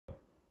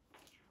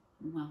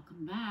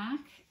Welcome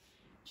back.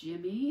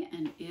 Jimmy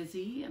and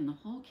Izzy and the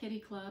whole kitty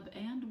club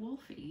and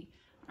Wolfie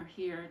are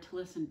here to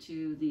listen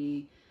to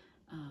the,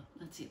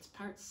 let's see, it's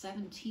part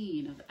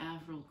 17 of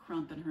Avril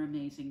Crump and Her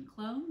Amazing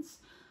Clones,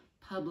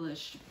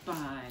 published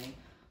by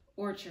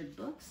Orchard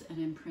Books,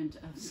 an imprint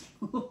of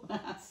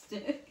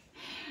Scholastic,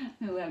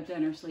 who have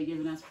generously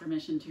given us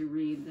permission to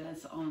read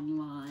this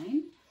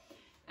online.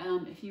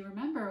 If you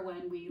remember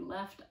when we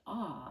left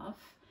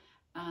off,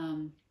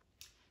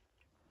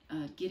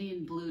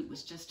 Gideon Blute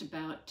was just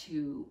about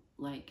to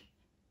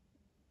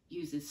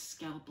use his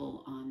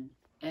scalpel on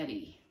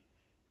Eddie.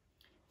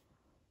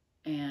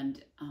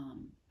 And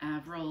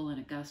Avril and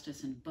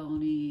Augustus and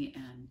Boney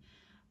and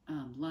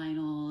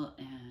Lionel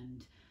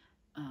and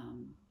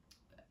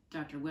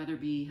Dr.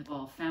 Weatherby have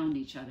all found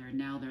each other, and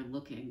now they're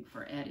looking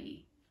for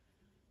Eddie.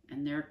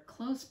 And they're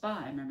close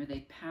by. Remember,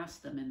 they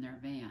passed them in their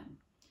van.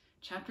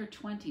 Chapter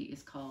 20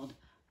 is called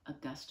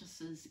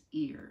Augustus's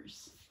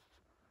Ears.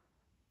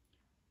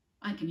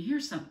 I can hear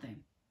something.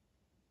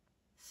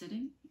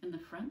 Sitting in the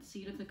front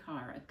seat of the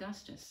car,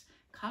 Augustus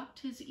cocked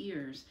his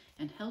ears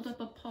and held up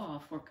a paw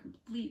for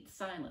complete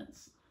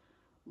silence.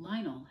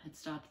 Lionel had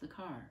stopped the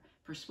car,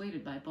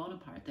 persuaded by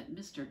Bonaparte that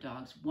Mr.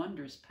 Dog's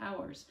wondrous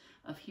powers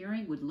of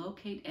hearing would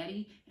locate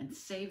Eddie and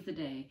save the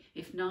day,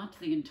 if not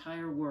the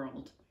entire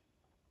world.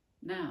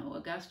 Now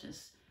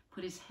Augustus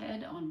put his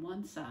head on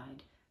one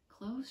side,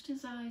 closed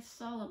his eyes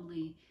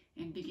solemnly,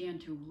 and began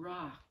to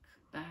rock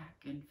back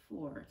and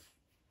forth.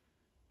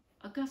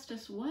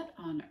 Augustus, what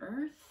on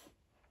earth?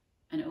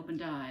 An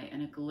opened eye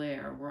and a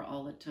glare were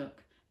all it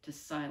took to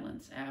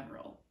silence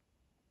Avril.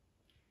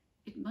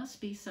 It must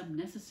be some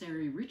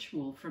necessary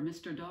ritual for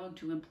Mr. Dog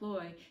to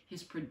employ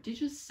his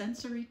prodigious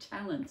sensory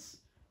talents,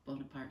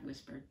 Bonaparte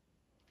whispered.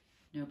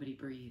 Nobody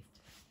breathed.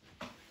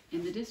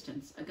 In the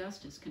distance,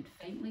 Augustus could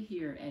faintly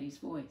hear Eddie's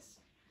voice.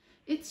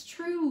 It's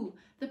true.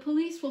 The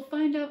police will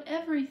find out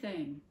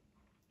everything.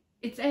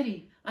 It's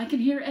Eddie. I can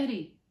hear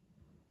Eddie.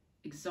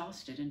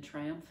 Exhausted and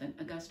triumphant,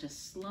 Augustus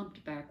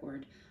slumped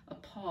backward, a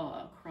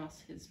paw across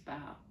his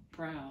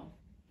brow.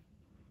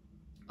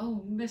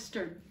 Oh,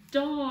 Mr.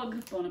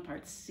 Dog!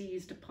 Bonaparte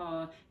seized a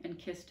paw and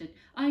kissed it.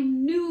 I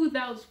knew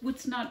thou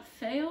wouldst not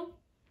fail.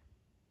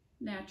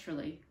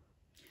 Naturally.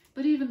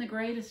 But even the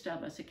greatest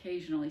of us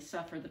occasionally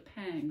suffer the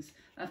pangs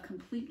of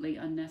completely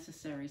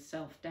unnecessary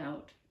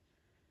self-doubt.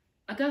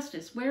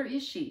 Augustus, where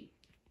is she?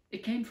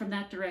 It came from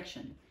that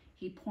direction.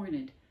 He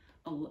pointed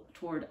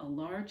toward a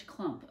large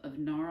clump of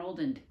gnarled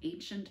and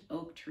ancient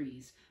oak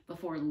trees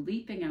before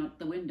leaping out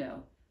the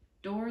window.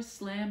 Doors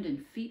slammed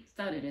and feet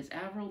thudded as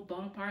Avril,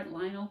 Bonaparte,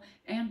 Lionel,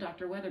 and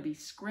Dr. Weatherby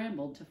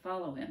scrambled to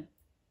follow him.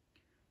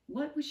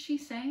 What was she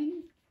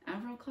saying?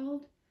 Avril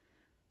called.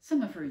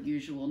 Some of her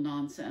usual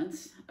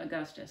nonsense.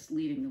 Augustus,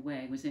 leading the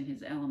way, was in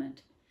his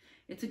element.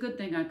 It's a good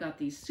thing I've got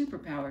these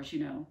superpowers,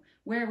 you know.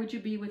 Where would you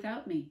be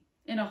without me?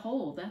 In a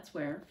hole, that's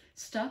where.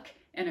 Stuck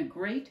in a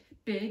great,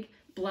 big,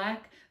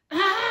 black...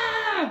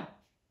 Ah!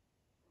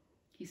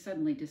 He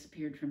suddenly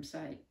disappeared from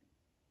sight.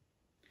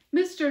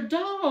 Mr.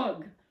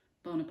 Dog!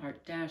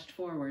 Bonaparte dashed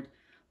forward.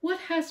 What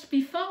hast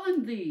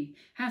befallen thee?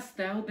 Hast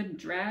thou been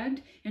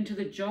dragged into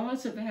the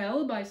jaws of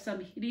hell by some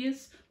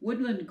hideous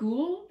woodland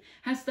ghoul?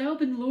 Hast thou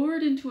been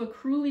lured into a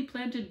cruelly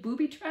planted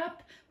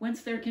booby-trap,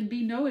 whence there can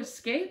be no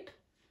escape?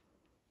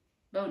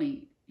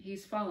 Boney,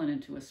 he's fallen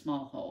into a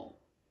small hole.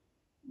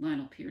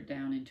 Lionel peered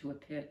down into a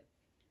pit.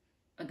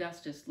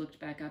 Augustus looked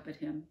back up at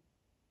him.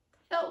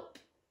 Help!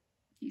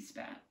 He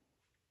spat.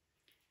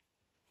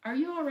 Are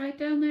you all right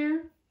down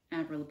there?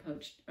 Avril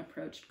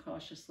approached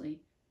cautiously.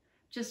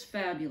 Just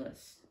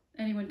fabulous.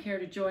 Anyone care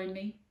to join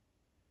me?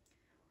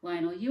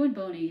 Lionel, you and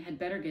Boney had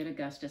better get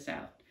Augustus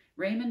out.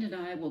 Raymond and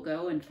I will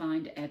go and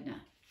find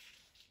Edna.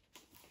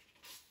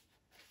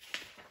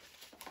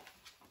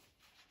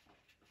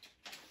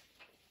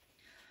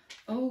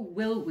 Oh,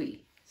 will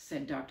we?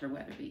 Said Dr.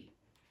 Weatherby.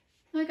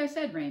 Like I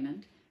said,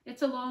 Raymond,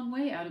 it's a long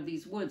way out of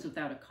these woods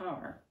without a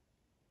car.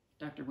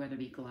 Dr.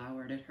 Weatherby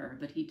glowered at her,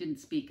 but he didn't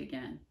speak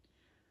again.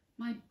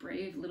 My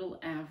brave little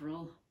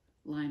Avril.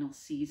 Lionel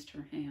seized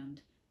her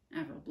hand.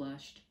 Avril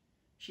blushed.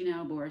 She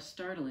now bore a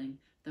startling,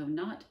 though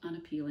not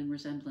unappealing,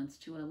 resemblance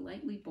to a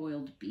lightly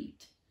boiled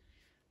beet.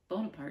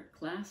 Bonaparte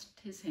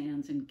clasped his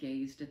hands and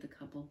gazed at the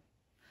couple.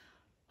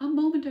 A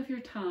moment of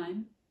your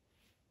time.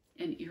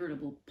 An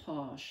irritable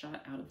paw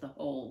shot out of the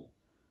hole.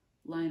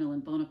 Lionel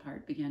and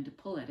Bonaparte began to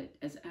pull at it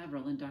as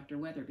Avril and Dr.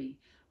 Weatherby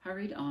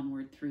hurried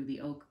onward through the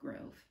oak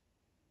grove.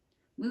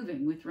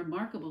 Moving with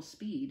remarkable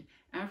speed,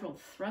 Avril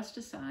thrust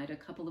aside a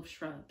couple of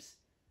shrubs.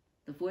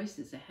 The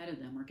voices ahead of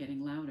them were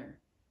getting louder.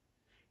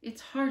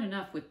 It's hard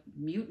enough with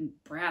mutant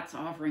brats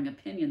offering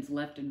opinions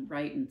left and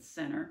right and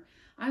center.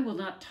 I will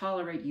not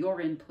tolerate your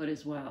input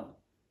as well.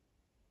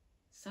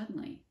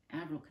 Suddenly,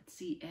 Avril could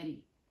see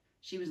Eddie.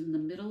 She was in the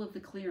middle of the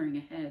clearing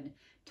ahead,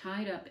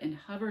 tied up and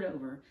hovered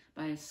over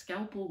by a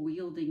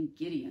scalpel-wielding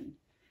Gideon.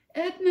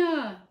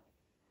 Edna!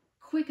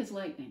 Quick as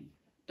lightning,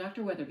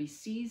 Dr. Weatherby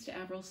seized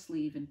Avril's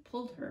sleeve and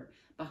pulled her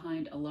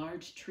behind a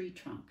large tree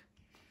trunk.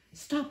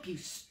 Stop, you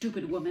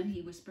stupid woman,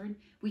 he whispered.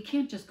 We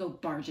can't just go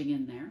barging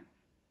in there.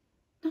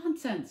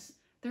 Nonsense!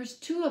 There's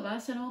 2 of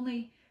us and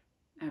only...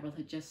 Avril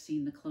had just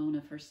seen the clone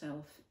of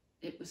herself.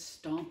 It was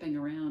stomping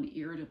around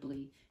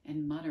irritably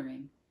and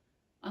muttering.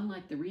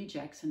 Unlike the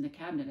rejects in the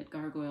cabinet at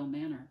Gargoyle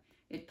Manor,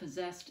 it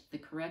possessed the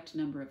correct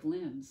number of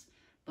limbs,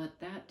 but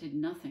that did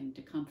nothing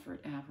to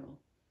comfort Avril.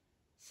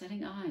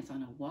 Setting eyes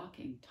on a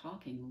walking,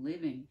 talking,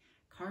 living,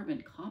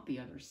 carbon copy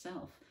of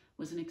herself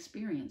was an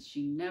experience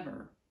she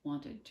never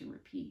wanted to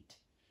repeat.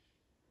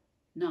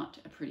 "Not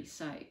a pretty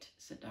sight,"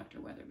 said Dr.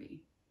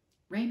 Weatherby.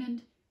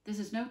 "Raymond, this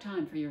is no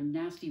time for your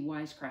nasty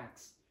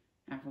wisecracks,"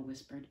 Avril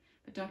whispered,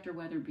 but Dr.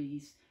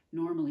 Weatherby's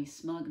normally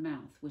smug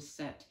mouth was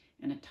set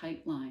in a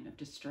tight line of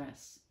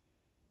distress.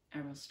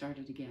 Avril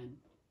started again.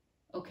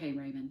 "Okay,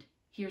 Raymond,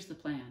 here's the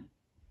plan.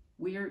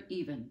 We're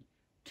even.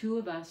 2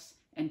 of us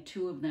and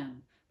 2 of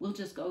them. We'll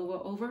just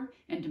go over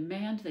and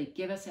demand they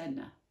give us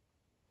Edna."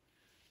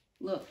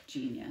 "Look,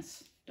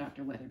 genius,"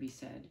 Dr. Weatherby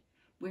said,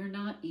 "we're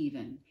not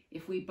even.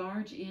 If we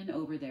barge in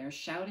over there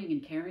shouting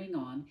and carrying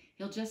on,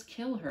 he'll just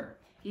kill her.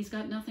 He's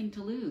got nothing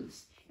to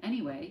lose.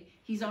 Anyway,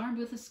 he's armed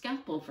with a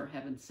scalpel, for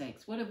heaven's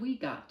sakes. What have we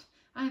got?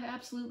 I have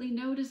absolutely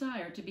no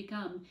desire to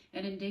become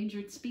an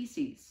endangered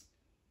species."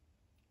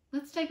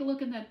 "Let's take a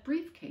look in that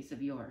briefcase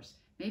of yours.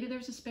 Maybe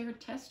there's a spare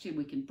test tube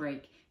we can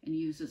break and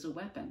use as a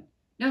weapon."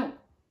 "No!"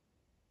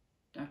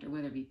 Dr.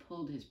 Weatherby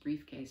pulled his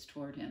briefcase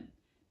toward him.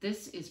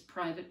 "This is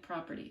private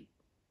property."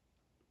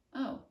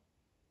 "Oh,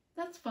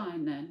 that's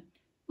fine then.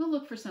 We'll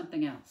look for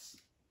something else."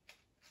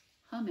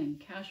 Humming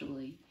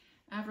casually,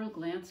 Avril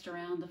glanced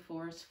around the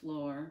forest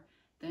floor.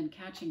 Then,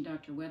 catching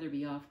Dr.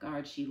 Weatherby off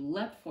guard, she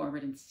leapt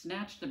forward and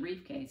snatched the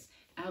briefcase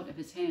out of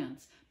his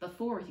hands.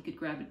 Before he could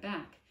grab it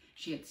back,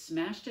 she had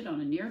smashed it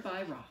on a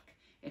nearby rock.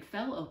 It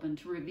fell open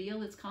to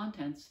reveal its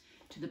contents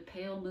to the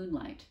pale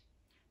moonlight.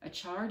 A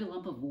charred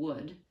lump of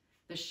wood,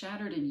 the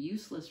shattered and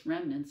useless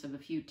remnants of a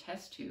few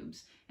test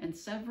tubes, and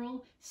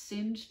several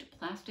singed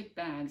plastic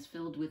bags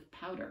filled with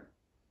powder.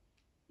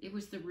 It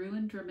was the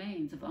ruined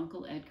remains of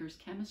Uncle Edgar's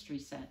chemistry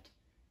set.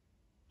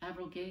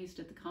 Avril gazed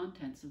at the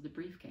contents of the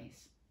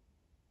briefcase.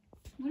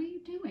 "What are you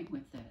doing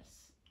with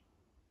this?"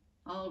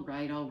 All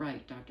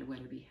right, Dr.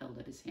 Weatherby held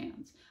up his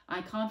hands.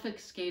 "I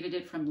confiscated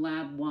it from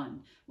Lab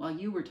 1 while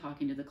you were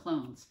talking to the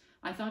clones.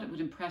 I thought it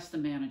would impress the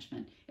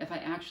management if I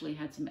actually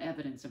had some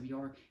evidence of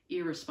your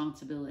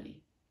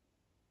irresponsibility."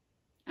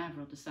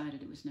 Avril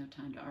decided it was no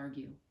time to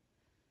argue.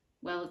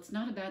 "Well, it's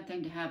not a bad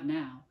thing to have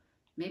now.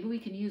 Maybe we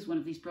can use one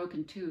of these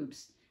broken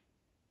tubes.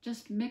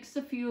 Just mix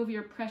a few of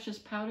your precious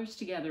powders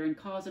together and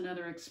cause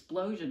another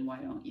explosion,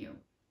 why don't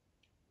you?"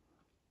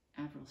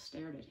 Avril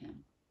stared at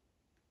him.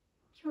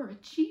 "You're a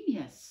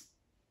genius."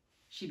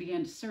 She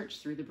began to search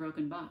through the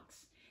broken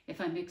box. "If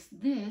I mix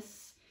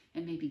this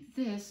and maybe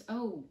this..."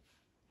 Oh,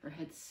 her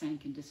head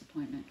sank in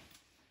disappointment.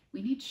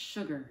 "We need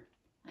sugar.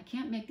 I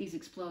can't make these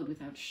explode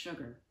without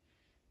sugar."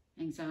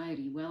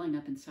 Anxiety welling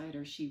up inside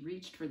her, she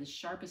reached for the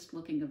sharpest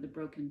looking of the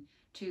broken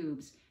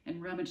tubes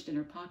and rummaged in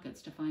her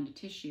pockets to find a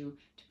tissue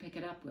to pick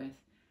it up with.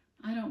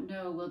 "I don't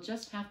know, we'll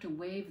just have to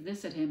wave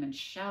this at him and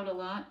shout a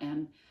lot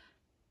and..."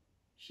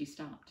 She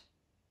stopped.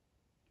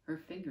 Her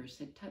fingers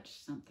had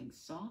touched something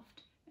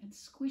soft and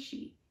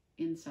squishy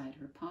inside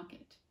her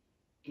pocket.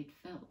 It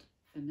felt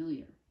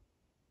familiar.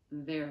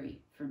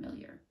 Very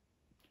familiar.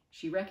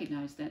 She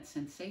recognized that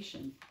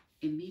sensation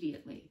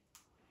immediately.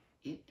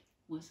 It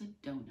was a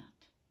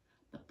donut.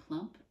 The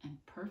plump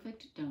and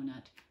perfect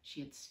donut she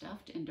had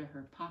stuffed into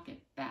her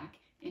pocket back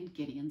in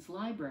Gideon's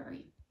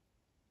library.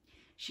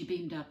 She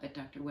beamed up at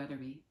Dr.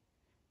 Weatherby.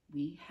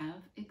 "We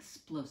have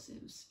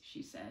explosives,"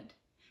 she said,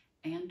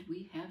 "and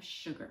we have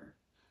sugar.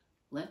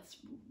 Let's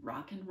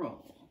rock and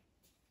roll."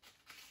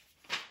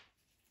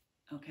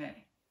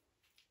 Okay,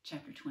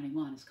 chapter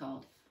 21 is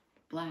called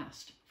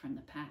Blast from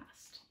the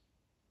Past.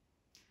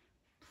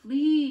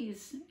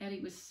 "Please," Eddie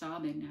was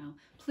sobbing now.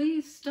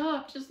 "Please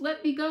stop. Just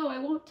let me go. I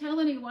won't tell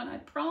anyone. I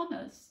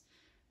promise."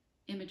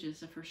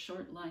 Images of her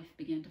short life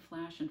began to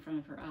flash in front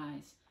of her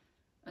eyes.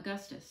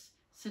 Augustus,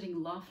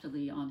 sitting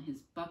loftily on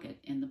his bucket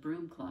in the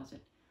broom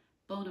closet.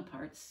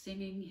 Bonaparte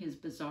singing his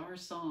bizarre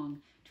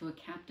song to a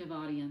captive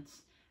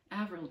audience.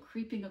 Avril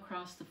creeping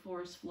across the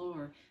forest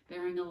floor,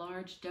 bearing a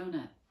large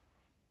donut.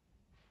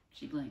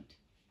 She blinked.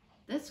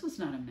 This was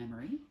not a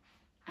memory.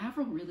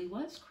 Avril really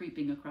was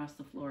creeping across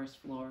the forest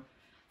floor,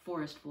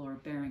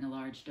 bearing a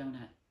large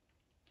donut.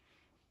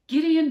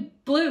 "Gideon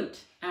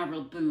Blute!"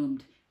 Avril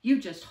boomed. "You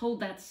just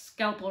hold that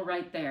scalpel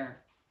right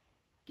there."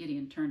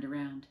 Gideon turned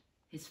around,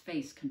 his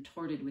face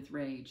contorted with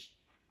rage.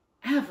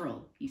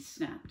 "Avril!" he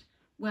snapped.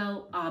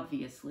 "Well,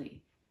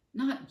 obviously.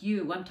 Not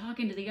you. I'm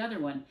talking to the other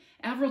one.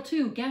 Avril,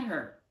 too. Get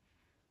her."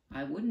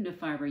 "I wouldn't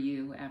if I were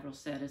you," Avril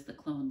said as the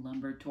clone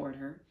lumbered toward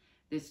her.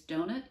 "This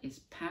donut is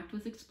packed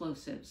with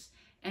explosives.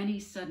 Any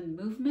sudden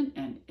movement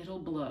and it'll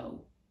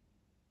blow."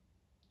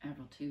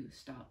 Avril, too,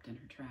 stopped in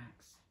her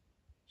tracks.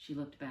 She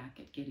looked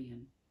back at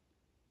Gideon.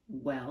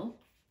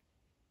 "Well?"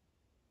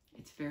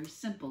 "It's very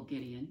simple,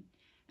 Gideon."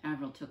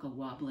 Avril took a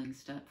wobbling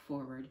step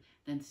forward,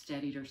 then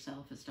steadied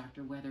herself as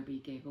Dr.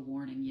 Weatherby gave a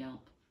warning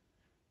yelp.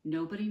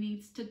 "Nobody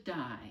needs to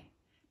die.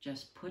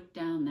 Just put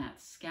down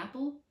that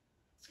scalpel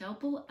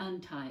Scalpel,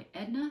 untie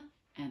Edna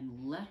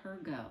and let her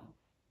go.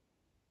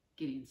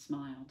 Gideon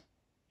smiled.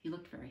 He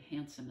looked very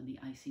handsome in the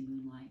icy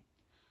moonlight.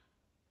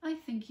 I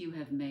think you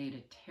have made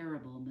a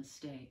terrible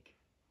mistake.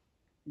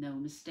 No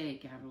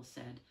mistake, Avril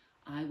said.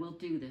 I will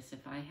do this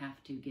if I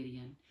have to,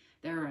 Gideon.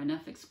 There are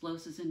enough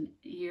explosives in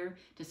here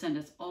to send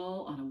us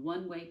all on a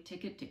one-way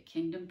ticket to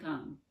Kingdom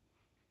Come.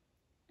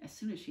 As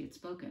soon as she had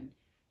spoken,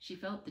 she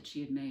felt that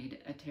she had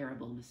made a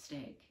terrible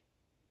mistake.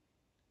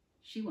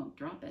 She won't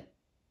drop it.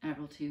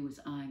 Avril, too,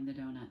 was eyeing the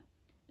donut.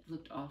 It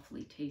looked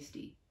awfully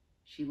tasty.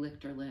 She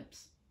licked her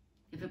lips.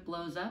 If it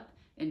blows up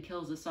and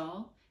kills us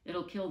all,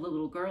 it'll kill the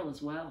little girl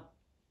as well.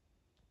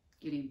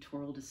 Gideon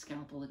twirled his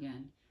scalpel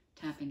again,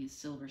 tapping his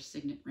silver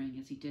signet ring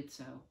as he did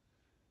so.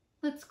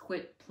 Let's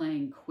quit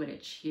playing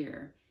Quidditch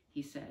here,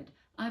 he said.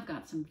 I've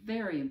got some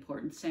very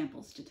important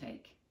samples to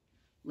take.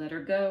 Let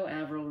her go,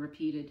 Avril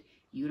repeated.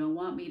 You don't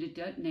want me to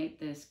detonate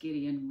this,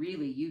 Gideon.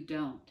 Really, you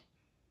don't.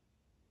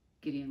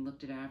 Gideon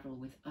looked at Avril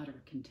with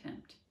utter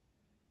contempt.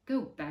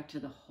 Go back to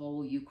the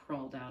hole you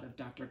crawled out of,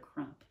 Dr.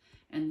 Crump,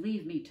 and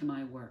leave me to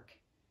my work.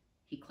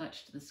 He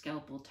clutched the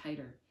scalpel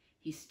tighter.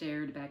 He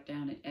stared back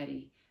down at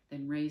Eddie,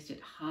 then raised it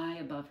high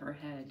above her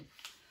head.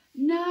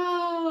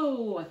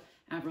 No!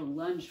 Avril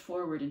lunged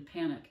forward in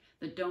panic.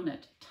 The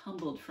donut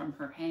tumbled from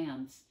her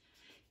hands.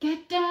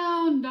 Get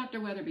down!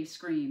 Dr. Weatherby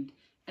screamed.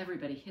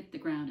 Everybody hit the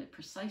ground at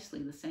precisely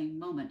the same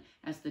moment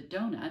as the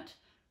donut.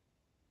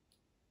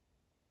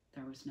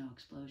 There was no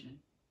explosion.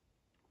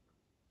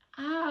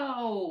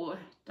 Ow!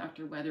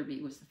 Dr.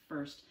 Weatherby was the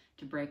first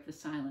to break the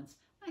silence.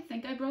 I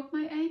think I broke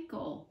my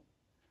ankle.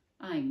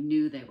 I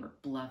knew they were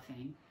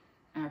bluffing.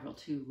 Avril,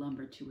 too,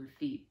 lumbered to her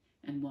feet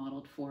and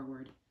waddled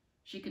forward.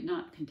 She could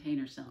not contain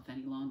herself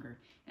any longer.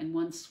 In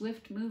one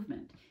swift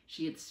movement,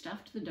 she had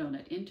stuffed the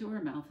donut into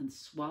her mouth and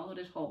swallowed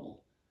it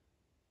whole.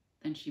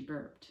 Then she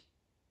burped.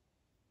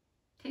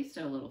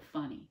 Tasted a little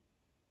funny.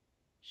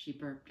 She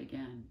burped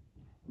again,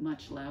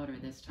 much louder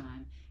this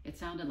time. It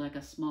sounded like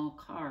a small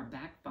car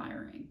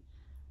backfiring.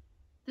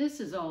 This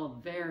is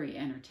all very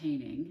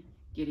entertaining.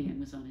 Gideon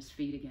was on his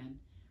feet again.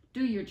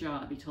 Do your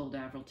job, he told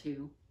Avril,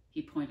 too.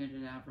 He pointed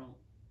at Avril.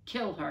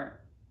 Kill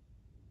her.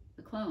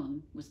 The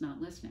clone was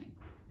not listening.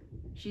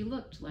 She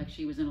looked like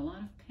she was in a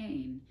lot of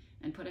pain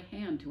and put a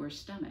hand to her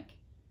stomach.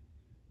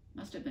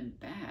 Must have been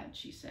bad,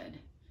 she said.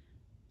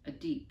 A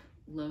deep,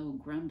 low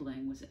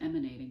grumbling was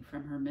emanating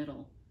from her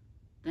middle.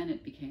 Then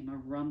it became a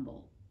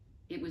rumble.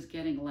 It was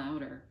getting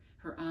louder.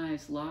 Her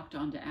eyes locked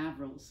onto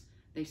Avril's.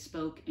 They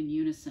spoke in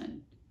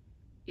unison.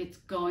 It's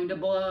going to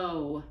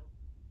blow.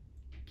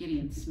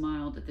 Gideon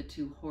smiled at the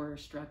two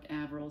horror-struck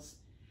Avrils.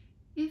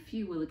 If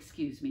you will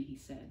excuse me, he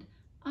said,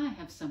 I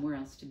have somewhere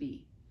else to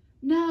be.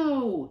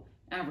 No!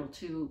 Avril,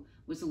 too,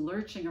 was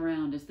lurching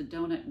around as the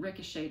donut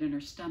ricocheted in her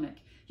stomach.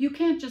 You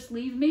can't just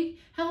leave me.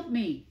 Help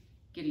me.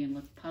 Gideon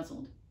looked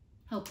puzzled.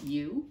 Help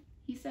you?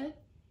 He said.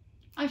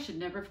 I should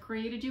never have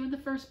created you in the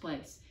first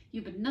place.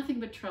 You've been nothing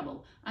but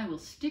trouble. I will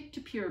stick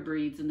to pure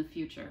breeds in the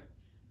future.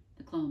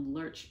 The clone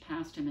lurched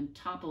past him and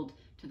toppled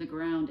to the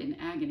ground in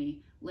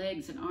agony,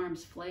 legs and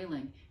arms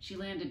flailing. She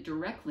landed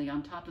directly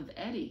on top of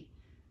Eddie.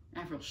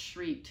 Avril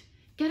shrieked,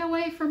 Get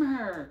away from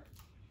her!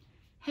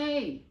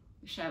 Hey!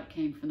 The shout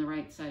came from the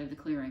right side of the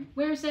clearing.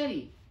 Where's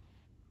Eddie?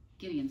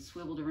 Gideon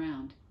swiveled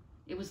around.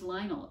 It was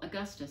Lionel,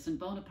 Augustus, and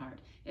Bonaparte,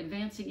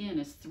 advancing in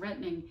as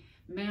threatening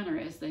manner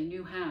as they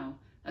knew how.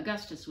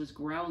 Augustus was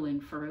growling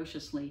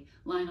ferociously.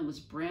 Lionel was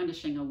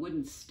brandishing a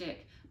wooden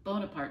stick.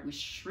 Bonaparte was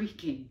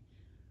shrieking.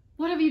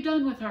 What have you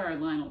done with her?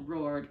 Lionel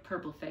roared,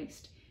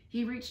 purple-faced.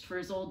 He reached for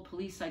his old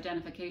police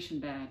identification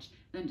badge,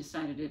 then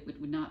decided it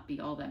would not be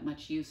all that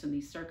much use in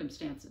these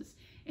circumstances.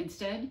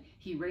 Instead,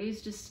 he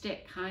raised his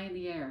stick high in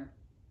the air.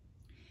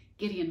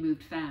 Gideon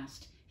moved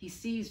fast. He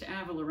seized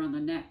Avril around the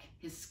neck.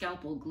 His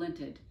scalpel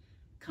glinted.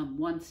 Come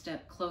one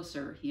step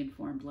closer, he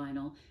informed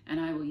Lionel, and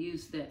I will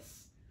use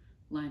this.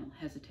 Lionel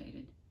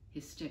hesitated.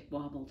 His stick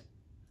wobbled.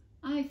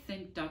 I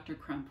think Dr.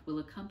 Crump will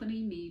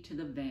accompany me to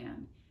the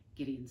van,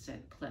 Gideon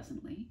said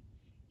pleasantly.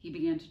 He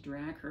began to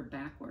drag her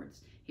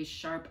backwards, his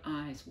sharp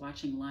eyes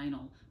watching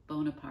Lionel,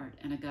 Bonaparte,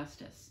 and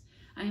Augustus.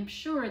 I am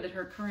sure that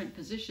her current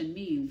position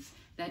means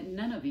that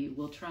none of you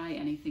will try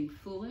anything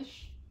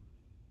foolish.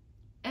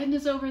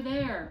 Edna's over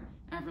there.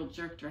 Avril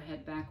jerked her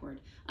head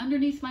backward.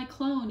 Underneath my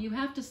clone. You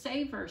have to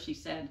save her, she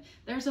said.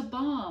 There's a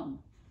bomb.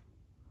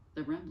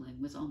 The rumbling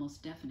was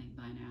almost deafening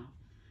by now.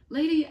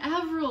 Lady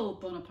Avril,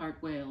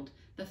 Bonaparte wailed.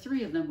 The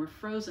three of them were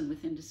frozen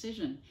with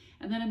indecision,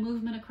 and then a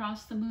movement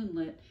across the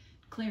moonlit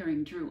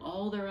clearing drew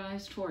all their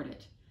eyes toward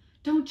it.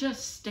 Don't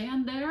just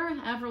stand there,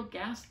 Avril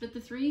gasped at the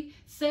three.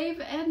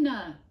 Save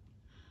Edna.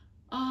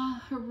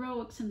 Ah,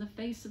 heroics in the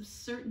face of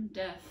certain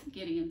death,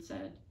 Gideon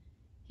said.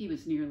 He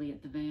was nearly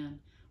at the van.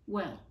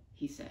 Well,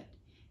 he said,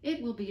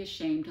 it will be a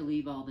shame to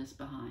leave all this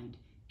behind.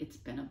 It's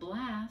been a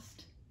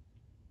blast.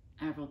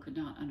 Avril could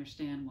not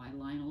understand why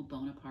Lionel,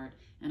 Bonaparte,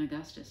 and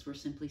Augustus were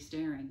simply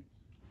staring.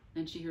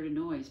 Then she heard a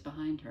noise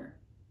behind her.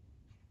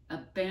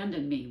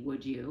 Abandon me,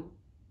 would you?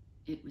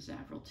 It was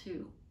Avril,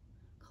 too.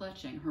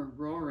 Clutching her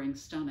roaring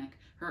stomach,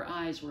 her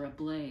eyes were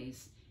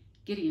ablaze.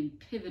 Gideon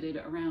pivoted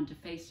around to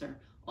face her,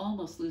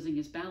 almost losing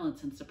his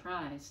balance in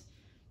surprise.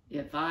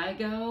 "If I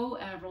go,"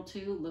 Avril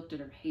too looked at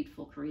her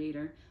hateful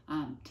creator,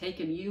 "I'm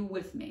taking you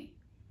with me."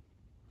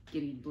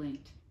 Gideon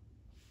blinked.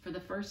 For the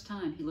first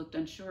time, he looked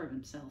unsure of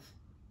himself.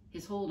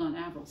 His hold on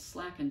Avril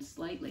slackened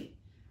slightly.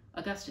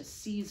 Augustus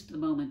seized the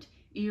moment.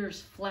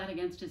 Ears flat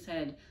against his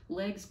head,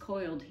 legs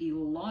coiled, he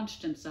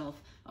launched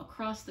himself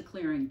across the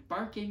clearing,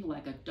 barking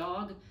like a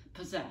dog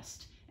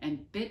possessed,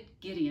 and bit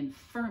Gideon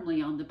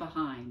firmly on the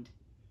behind.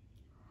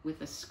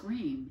 With a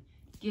scream,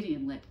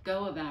 Gideon let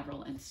go of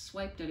Avril and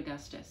swiped at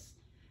Augustus.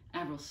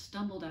 Avril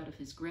stumbled out of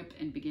his grip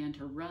and began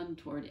to run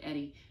toward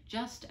Eddie,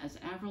 just as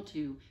Avril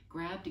too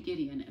grabbed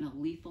Gideon in a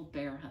lethal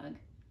bear hug.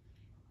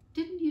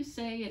 "Didn't you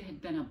say it had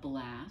been a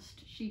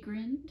blast?" she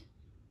grinned.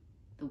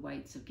 The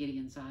whites of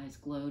Gideon's eyes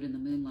glowed in the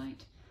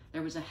moonlight.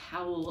 There was a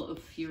howl of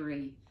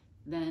fury,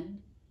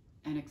 then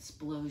an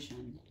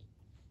explosion.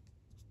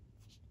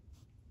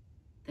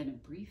 Then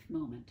a brief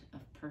moment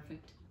of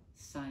perfect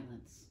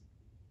silence.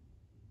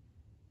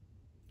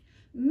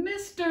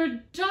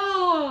 "Mr.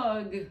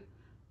 Dog!"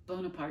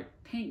 Bonaparte,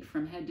 pink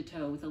from head to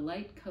toe with a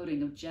light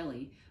coating of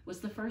jelly, was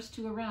the first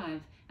to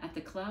arrive at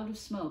the cloud of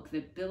smoke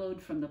that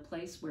billowed from the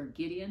place where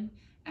Gideon,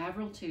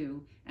 Avril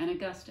too, and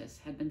Augustus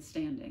had been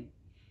standing.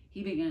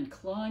 He began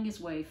clawing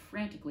his way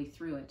frantically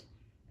through it.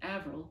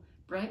 Avril,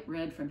 bright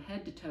red from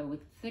head to toe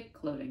with thick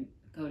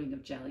coating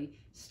of jelly,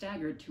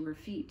 staggered to her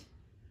feet.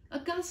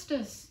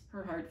 "Augustus!"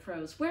 Her heart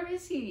froze. "Where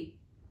is he?"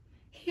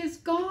 "He is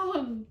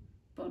gone!"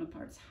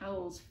 Bonaparte's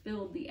howls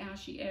filled the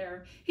ashy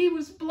air. "He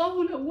was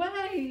blown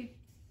away!"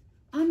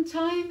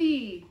 "Untie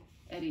me!"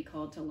 Eddie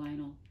called to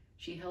Lionel.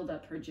 She held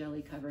up her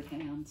jelly-covered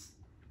hands.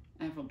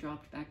 Avril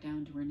dropped back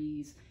down to her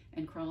knees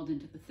and crawled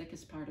into the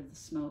thickest part of the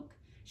smoke.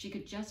 She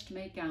could just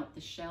make out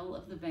the shell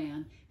of the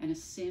van and a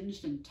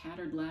singed and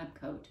tattered lab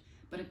coat,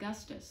 but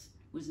Augustus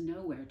was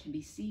nowhere to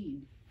be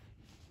seen.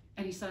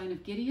 "Any sign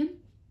of Gideon?"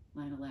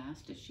 Lionel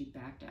asked as she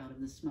backed out of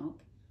the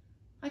smoke.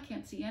 "I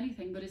can't see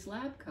anything but his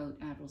lab coat,"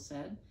 Avril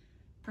said.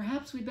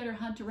 "Perhaps we'd better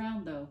hunt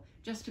around, though,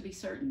 just to be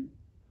certain."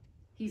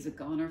 "He's a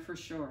goner for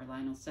sure,"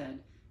 Lionel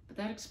said, "but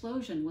that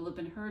explosion will have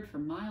been heard for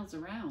miles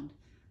around.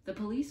 The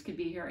police could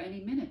be here any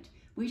minute.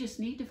 We just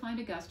need to find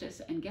Augustus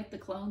and get the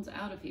clones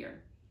out of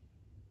here."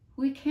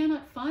 "We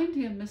cannot find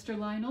him, Mr.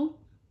 Lionel."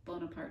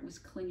 Bonaparte was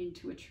clinging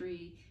to a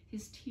tree,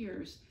 his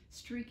tears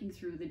streaking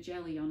through the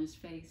jelly on his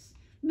face.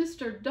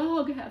 "Mr.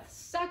 Dog hath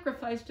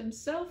sacrificed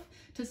himself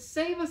to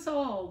save us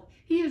all.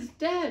 He is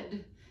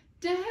dead,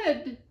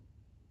 dead."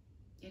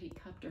 Eddie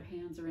cupped her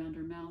hands around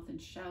her mouth and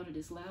shouted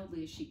as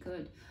loudly as she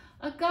could,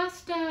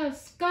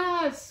 "Augustus!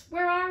 Gus!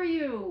 Where are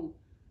you?"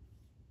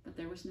 But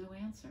there was no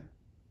answer.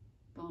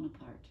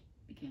 Bonaparte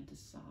began to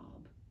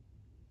sob.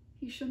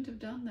 "He shouldn't have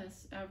done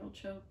this," Avril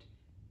choked.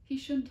 "He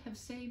shouldn't have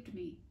saved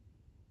me."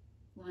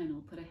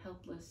 Lionel put a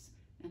helpless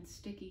and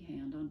sticky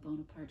hand on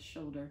Bonaparte's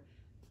shoulder.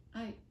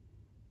 "I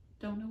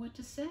don't know what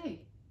to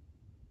say."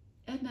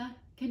 "Edna,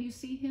 can you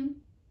see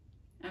him?"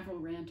 Avril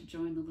ran to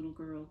join the little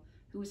girl,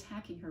 who was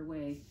hacking her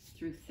way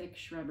through thick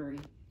shrubbery.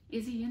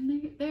 "Is he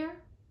in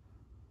there?"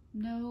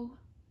 "No."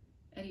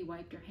 Eddie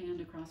wiped her hand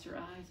across her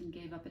eyes and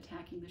gave up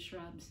attacking the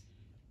shrubs.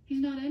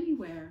 "He's not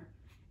anywhere.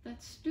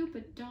 That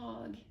stupid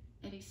dog,"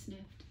 Eddie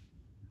sniffed.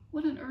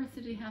 "What on earth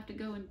did he have to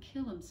go and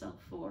kill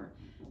himself for?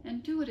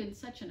 And do it in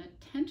such an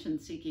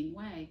attention-seeking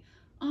way?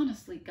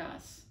 Honestly,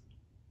 Gus."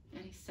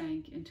 Eddie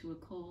sank into a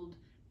cold,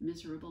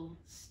 miserable,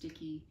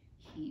 sticky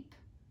heap.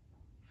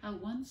 How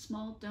one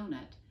small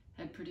donut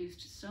had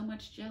produced so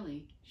much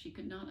jelly she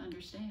could not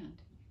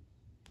understand.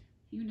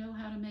 "You know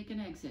how to make an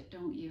exit,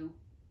 don't you?"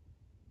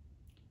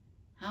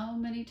 "How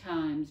many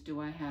times do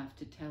I have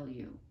to tell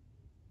you?"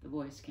 The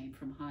voice came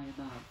from high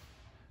above.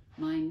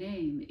 "My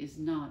name is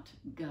not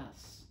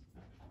Gus."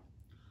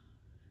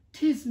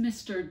 "'Tis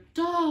Mr.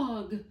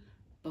 Dog!"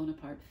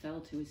 Bonaparte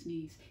fell to his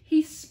knees.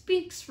 "He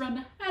speaks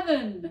from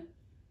heaven!"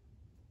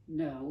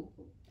 "No,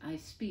 I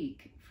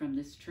speak from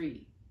this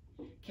tree.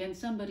 Can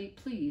somebody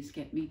please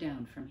get me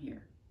down from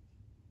here?"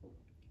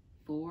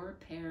 4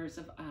 pairs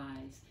of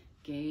eyes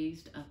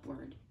gazed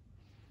upward.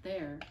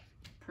 There,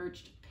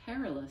 perched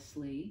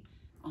perilously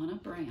on a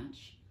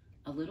branch,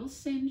 a little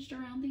singed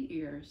around the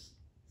ears,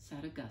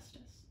 sat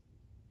Augustus.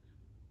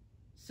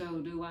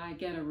 "So do I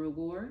get a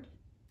reward?"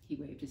 He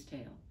waved his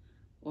tail.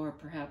 "Or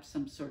perhaps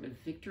some sort of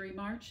victory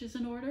march is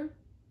in order?"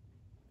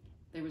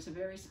 There was a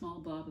very small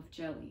blob of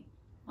jelly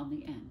on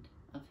the end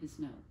of his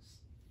nose.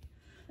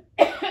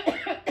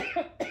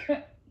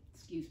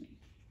 Excuse me.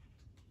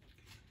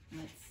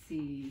 Let's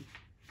see.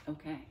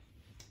 Okay,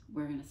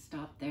 we're going to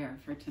stop there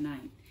for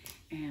tonight,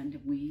 and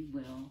we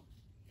will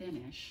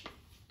finish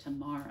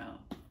tomorrow.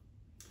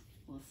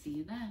 We'll see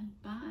you then.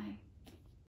 Bye.